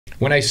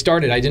When I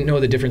started, I didn't know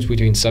the difference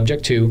between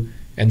subject to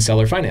and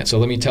seller finance. So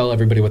let me tell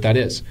everybody what that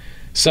is.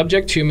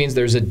 Subject to means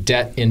there's a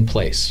debt in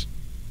place.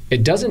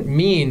 It doesn't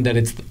mean that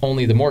it's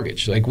only the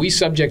mortgage. Like we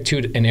subject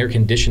to an air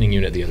conditioning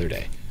unit the other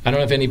day. I don't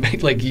know if anybody,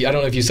 like, I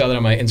don't know if you saw that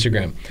on my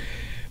Instagram.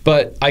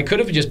 But I could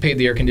have just paid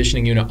the air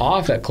conditioning unit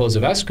off at close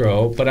of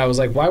escrow, but I was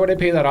like, why would I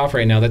pay that off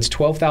right now? That's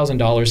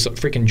 $12,000. So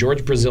freaking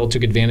George Brazil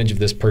took advantage of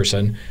this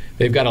person.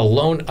 They've got a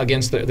loan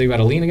against they've got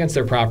a lien against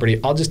their property.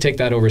 I'll just take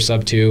that over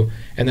sub to,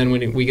 and then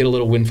when we get a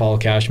little windfall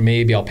of cash,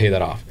 maybe I'll pay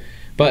that off.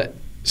 But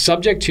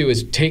subject to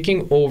is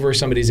taking over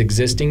somebody's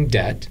existing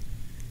debt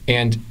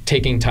and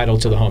taking title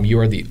to the home. You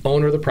are the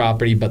owner of the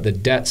property, but the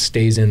debt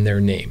stays in their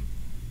name.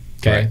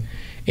 Okay. Right.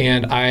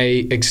 And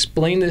I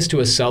explained this to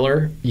a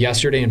seller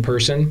yesterday in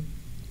person.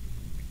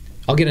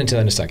 I'll get into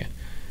that in a second.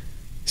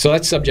 So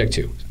that's subject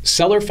to.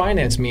 Seller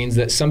finance means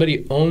that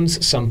somebody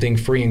owns something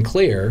free and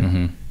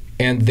clear,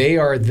 and they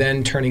are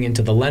then turning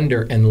into the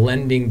lender and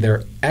lending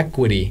their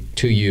equity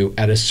to you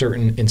at a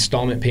certain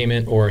installment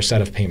payment or a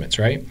set of payments,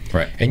 right?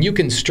 Right. And you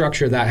can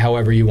structure that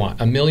however you want.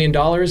 $1 million,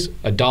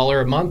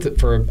 $1 a month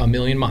for a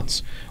million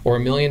months, or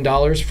 $1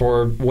 million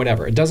for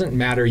whatever. It doesn't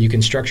matter. You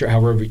can structure it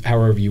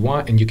however you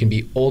want, and you can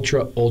be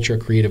ultra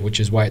creative, which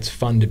is why it's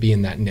fun to be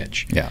in that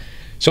niche. Yeah.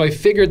 So I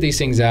figured these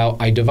things out.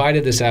 I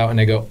divided this out,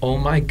 and I go, oh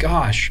my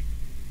gosh,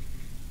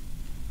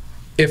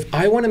 if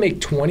I want to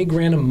make 20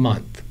 grand a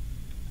month,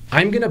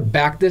 I'm going to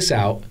back this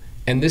out,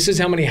 and this is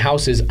how many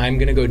houses I'm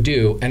going to go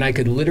do, and I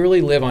could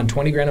literally live on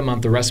 20 grand a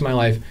month the rest of my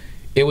life.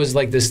 It was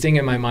like this thing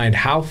in my mind,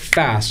 how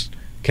fast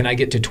can I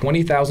get to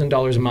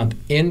 $20,000 a month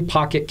in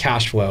pocket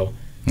cash flow?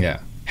 Yeah.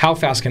 How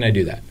fast can I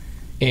do that?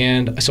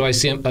 And so I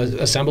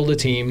assembled a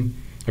team.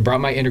 I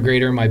brought my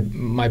integrator,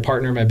 my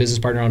partner, my business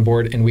partner on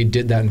board, and we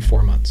did that in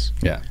 4 months.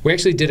 Yeah. We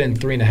actually did it in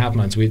 3.5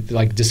 months. We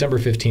like December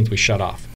 15th, we shut off.